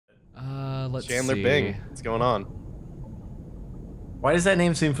Let's Chandler see. Bing. What's going on? Why does that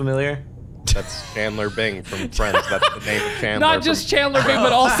name seem familiar? That's Chandler Bing from Friends. That's the name of Chandler. Not just Chandler Bing,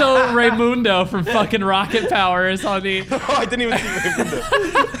 but also Raymundo from fucking Rocket Power is on the. Oh, I didn't even see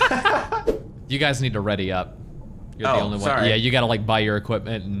Raymundo. You guys need to ready up. You're the only one. Sorry. Yeah, you gotta like buy your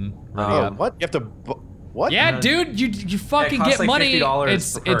equipment and ready up. What? You have to. What? Yeah, dude, you fucking costs get like money.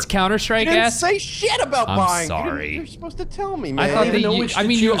 $50 It's Counter-Strike You didn't ass. say shit about I'm buying. sorry. You're supposed to tell me, man. I thought that even know you, which I to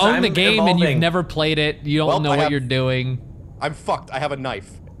mean, you choose. own the I'm game and you've evolving. never played it. You don't know what you're doing. I'm fucked. I have a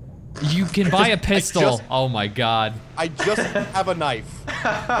knife. You can buy a pistol. Oh my god. I just have a knife.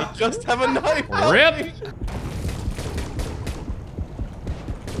 I just have a knife. Rip.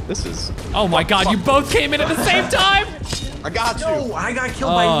 This is. Oh my god, you both came in at the same time? I got you. No, I got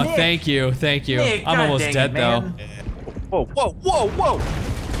killed by Nick. Thank you, thank you. Nick, I'm God almost dang dead it, though. man. Whoa, whoa, whoa, whoa.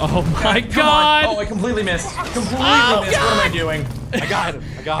 Oh my Come god. on. Oh, I completely missed. Completely Oh, missed. What am I God. doing? I got him.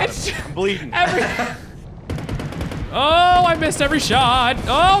 I got him. I'm bleeding. Oh, I missed every shot.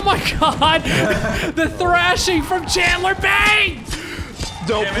 Oh my god. The thrashing from Chandler Bing.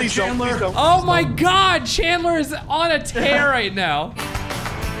 Don't, Damn it, please don't, Chandler. please don't. Oh my god, Chandler is on a tear right now.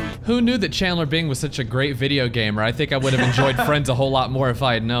 Who knew that Chandler Bing was such a great video gamer? I think I would have enjoyed Friends a whole lot more if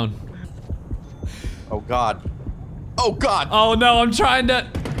I had known. Oh god. Oh god. Oh no, I'm trying to.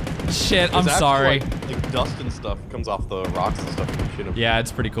 Shit, I'm There's sorry. actually, like dust and stuff comes off the rocks and stuff. You should have. Yeah,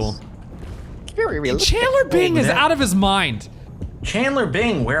 it's pretty cool. Very realistic. Chandler Bing is man. out of his mind. Chandler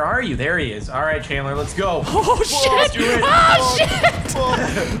Bing, where are you? There he is. All right, Chandler, let's go. Oh shit! do it. Oh shit!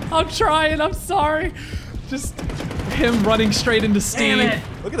 Whoa. I'm trying, I'm sorry. Just him running straight into Steve. Damn it.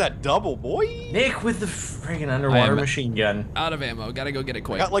 Look at that double, boy. Nick with the friggin' underwater am- machine gun. Out of ammo, gotta go get it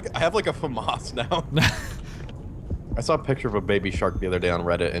quick. I have like a FAMAS now. I saw a picture of a baby shark the other day on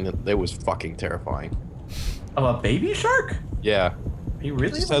Reddit, and it was fucking terrifying. Of a baby shark? Yeah. He It really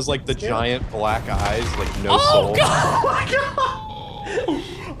just has like the scared? giant black eyes, like no Oh soul. god! Oh my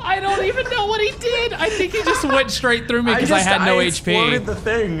god! I don't even know what he did. I think he just went straight through me because I had no exploded HP. the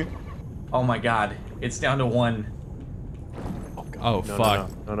thing. Oh my god, it's down to 1. Oh, God. Oh, No,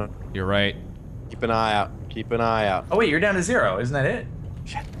 fuck. No. You're right. Keep an eye out. Keep an eye out. Oh wait, you're down to 0, isn't that it?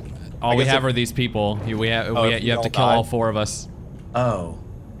 Shit. All we guess have if- are these people. You have if to we kill all all died. 4 of us. Oh.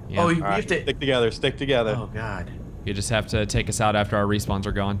 Yeah. Oh, you All right, have to. stick together. Stick together. Oh god. You just have to take us out after our respawns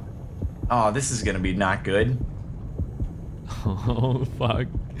are gone. Oh, this is gonna be not good. Oh fuck.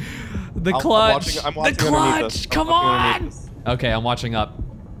 The I'm clutch. watching- I'm watching the underneath clutch. us. I'm Come watching on. underneath us. Okay, I'm watching up.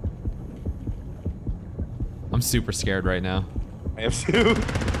 I'm super scared right now. I have two.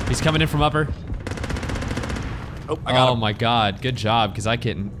 He's coming in from upper. Oh, I got Oh him. my god, good job, because I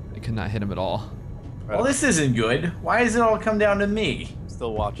could not hit him at all. Well, this isn't good. Why does it all come down to me?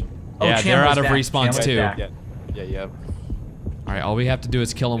 Still watching. Oh, Yeah, they're Chandler's out of back. respawns Chandler's too. back. Yeah. Alright, all we have to do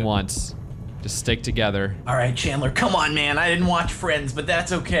is kill him once. Just stick together. All right, Chandler, come on, man. I didn't watch Friends, but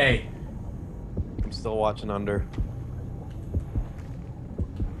that's okay. I'm still watching under.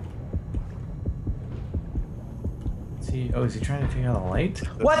 Is he trying to take out the light?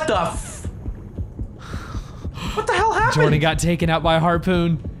 What the f? What the hell happened? Jordan got taken out by a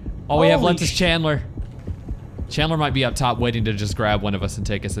harpoon. All we have Holy left is Chandler. Chandler might be up top waiting to just grab one of us and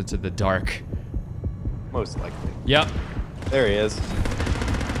take us into the dark. Most likely. Yep. There he is.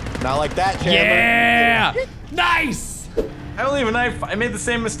 Not like that, Chandler. Yeah! Nice! I don't even knife. I made the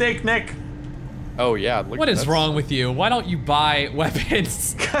same mistake, Nick. Oh yeah. Look, What is that's- wrong with you? Why don't you buy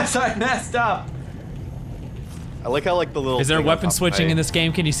weapons? Cause I messed up. I like how like the little. Is there thing on weapon top of switching my- in this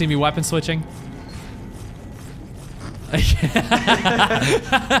game? Can you see me weapon switching?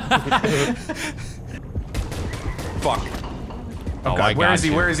 Fuck. Oh, I God, where got is he?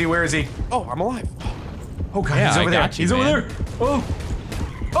 you. Where is he? Where is he? Oh, I'm alive. Oh God, Yeah, he's I over there. got you, He's over man. there. Oh,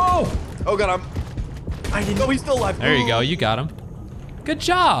 oh! Oh god, I didn't. No, he's still alive. There you go, you got him. Good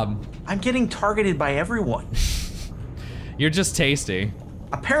job. I'm getting targeted by everyone. You're just tasty.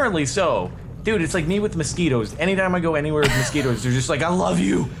 Apparently so. Dude, it's like me with mosquitoes. Anytime I go anywhere with mosquitoes, they're just like, I love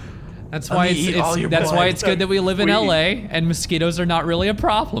you. That's Let why me eat all your that's blood. why it's good that we live in We- LA and mosquitoes are not really a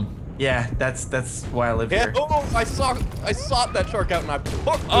problem. Yeah, that's why I live Yeah. here. Oh, I sought that shark out and I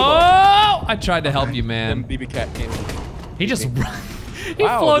fucked him up. Oh! I tried to help you, And man. BB Cat came. He just he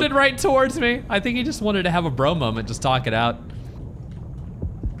Wow, floated right towards me. I think he just wanted to have a bro moment, just talk it out.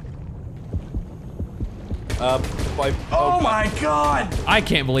 Oh my God! I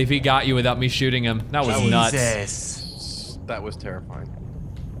can't believe he got you without me shooting him. That was nuts. Jesus. That was terrifying.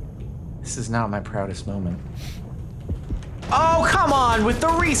 This is not my proudest moment. Oh, come on, with the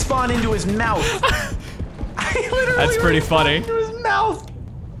respawn into his mouth. I literally That's pretty respawned funny. into his mouth.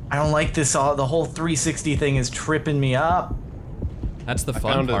 I don't like this. The whole 360 thing is tripping me up. That's the I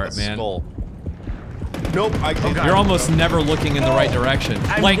fun found part, a man. skull. Nope. You're almost never looking in the right direction.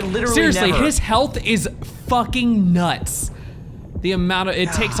 Like, seriously, his health is fucking nuts. The amount of,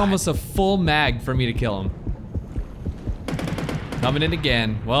 it takes almost a full mag for me to kill him. Coming in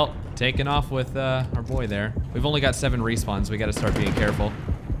again. Well, taking off with our boy there. We've only got 7 respawns. We gotta start being careful.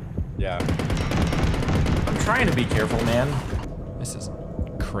 Yeah. I'm trying to be careful, man. This is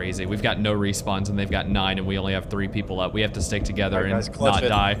crazy. We've got no respawns and they've got 9 and we only have 3 people up. We have to stick together and not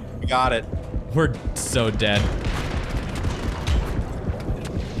die. We got it. We're so dead.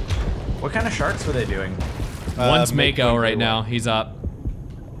 What kind of sharks were they doing? One's Mako right now. He's up.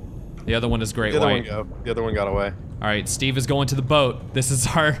 The other one is Great White. The other one got away. All right, Steve is going to the boat. This is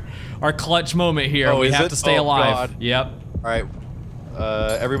our clutch moment here. Oh, we have to stay alive. God. Yep. All right.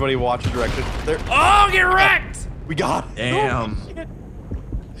 Everybody watch the direction. There. Oh, get wrecked! We got it. Damn. Oh, shit.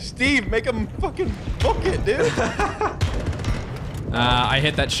 Steve, make him fucking book it, dude. I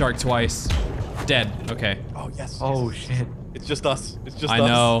hit that shark twice. Dead. Okay. Oh, yes. Oh, shit. It's just us. It's just us.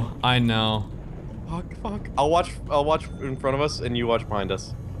 I know. Fuck. I'll watch in front of us and you watch behind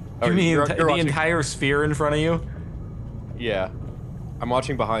us. You mean you're the watching. entire sphere in front of you? Yeah. I'm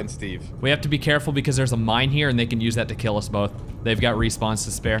watching behind Steve. We have to be careful because there's a mine here and they can use that to kill us both. They've got respawns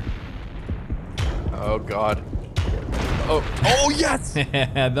to spare. Oh, God. Oh, yes!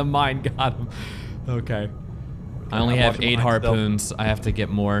 The mine got him. Okay. I only I'm have watching 8 behind harpoons. I have to get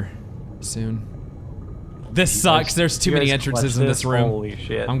more soon. This sucks. There's too many entrances in this room. Holy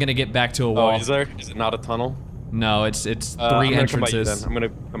shit. I'm gonna get back to a wall. Oh, is there? Is it not a tunnel? No, it's 3 entrances. I'm gonna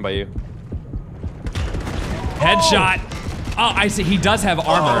come by you. Headshot. Oh, I see. He does have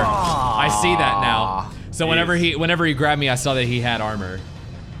armor. I see that now. So whenever he grabbed me, I saw that he had armor.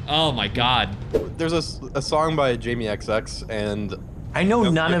 Oh my God. There's a song by Jamie XX and I know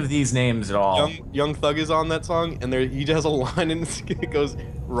none of these names at all. Young Thug is on that song, and he has a line in it goes,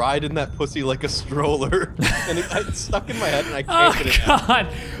 "Ride in that pussy like a stroller," and it's stuck in my head, and I can't get it out. God.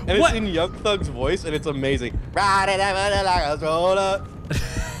 And it's in Young Thug's voice, and it's amazing. Ride in that pussy like a stroller.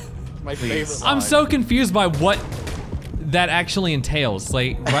 It's my favorite line. I'm so confused by what that actually entails.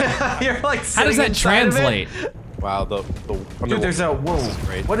 Like, You're like, how does that translate? Wow, the dude, there's a whoa. This is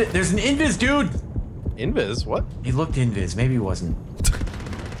great. What? There's an invis, dude. Invis? What? He looked invis. Maybe he wasn't.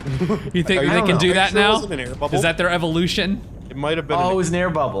 You think they can do that now? Is that their evolution? It might have been. Oh, it was an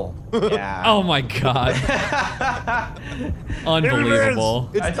air bubble. Yeah. Oh my God. Unbelievable.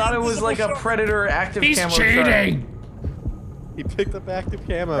 I thought it was like a predator active He's camo cheating. He picked up active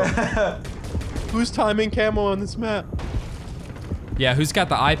camo. Who's timing camo on this map? Yeah, who's got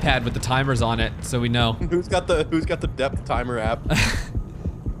the iPad with the timers on it, so we know? Who's got the depth timer app?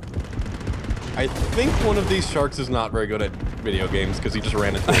 I think one of these sharks is not very good at video games because he just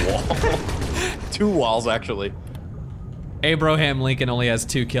ran into a wall. 2 walls, actually. Abraham Lincoln only has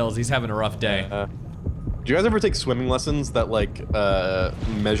 2 kills. He's having a rough day. Do you guys ever take swimming lessons that like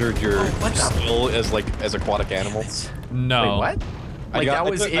measured your skill as aquatic animals? No. Wait, what?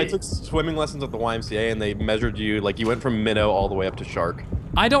 I took swimming lessons at the YMCA and they measured you, like you went from minnow all the way up to shark.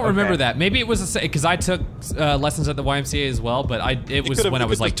 I don't remember that. Maybe it was because I took lessons at the YMCA as well, but it was when I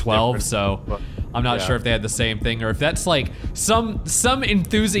was like 12, so I'm not sure if they had the same thing or if that's like some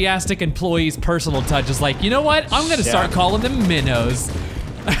enthusiastic employee's personal touch is like, you know what? I'm gonna start calling them minnows.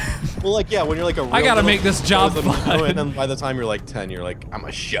 Well, like when you're like a real I gotta make this job fun. And then by the time you're like 10, you're like, I'm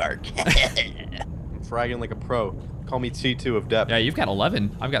a shark. I'm fragging like a pro. Call me T2 of depth. Yeah, you've got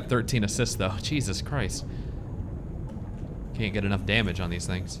 11. I've got 13 assists though. Jesus Christ. Can't get enough damage on these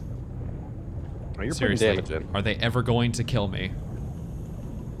things. Oh, you're Seriously, putting damage in. are they ever going to kill me?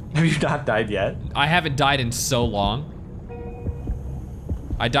 Have you not died yet? I haven't died in so long.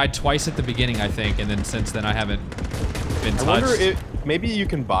 I died twice at the beginning, I think, and then since then I haven't been touched. I wonder if maybe you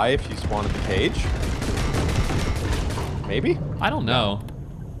can buy if you spawn at the cage. Maybe? I don't know.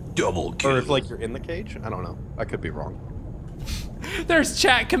 Double kill. Or if like you're in the cage? I don't know. I could be wrong. There's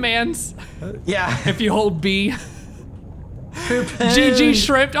chat commands. Yeah. If you hold B. GG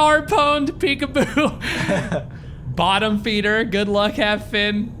shrimp, harpooned, peekaboo. Bottom feeder, good luck, have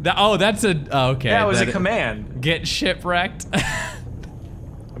fin. Oh, that's a, okay. That was a command. Get shipwrecked.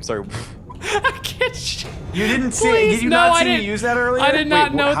 I'm sorry. You didn't see, did you not see me use that earlier? I did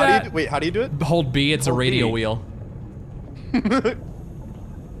not know that. Wait, how do you do it? Hold B, it's a radio wheel.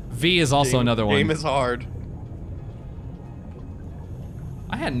 V is also another one. Game is hard.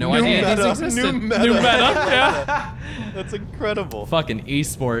 I had no idea these existed. New meta. Yeah. That's incredible. Fucking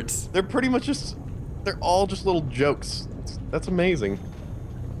esports. They're pretty much just, they're all just little jokes. That's amazing.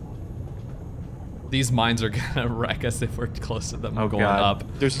 These mines are gonna wreck us if we're close to them going God.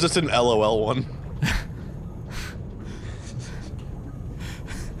 up. There's just an LOL one.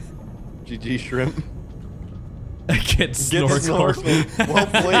 GG shrimp. Get snorkeled. Well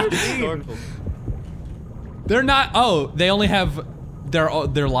played. Snorkeled. They're not. Oh, they only have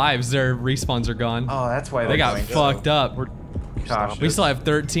their lives. Their respawns are gone. Oh, that's why they got fucked up. Gosh, we still have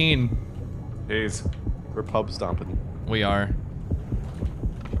 13. Jeez. We're pub stomping. We are.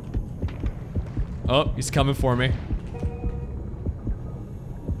 Oh, he's coming for me.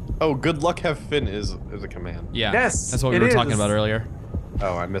 Oh, good luck have Finn is a command. Yeah. Yes, that's what we were talking about earlier.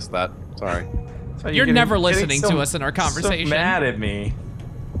 Oh, I missed that. Sorry. So You're never listening to us in our conversation. So mad at me.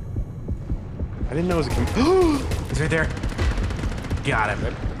 I didn't know it was a command. He's right there. Got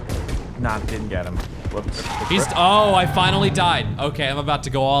him. Didn't get him. Whoops. He's. Oh, I finally died. Okay, I'm about to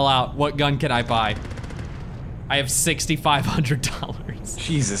go all out. What gun can I buy? I have $6,500.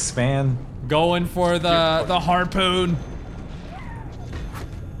 Jesus, man. Going for the harpoon.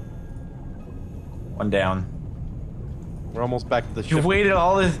 One down. We're almost back to the ship. You've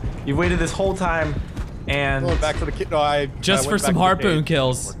waited this whole time, and going back to the kid. No, just for some harpoon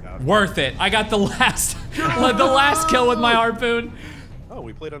kills. Worth it. I got the last kill with my harpoon. Oh,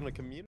 we played on the community.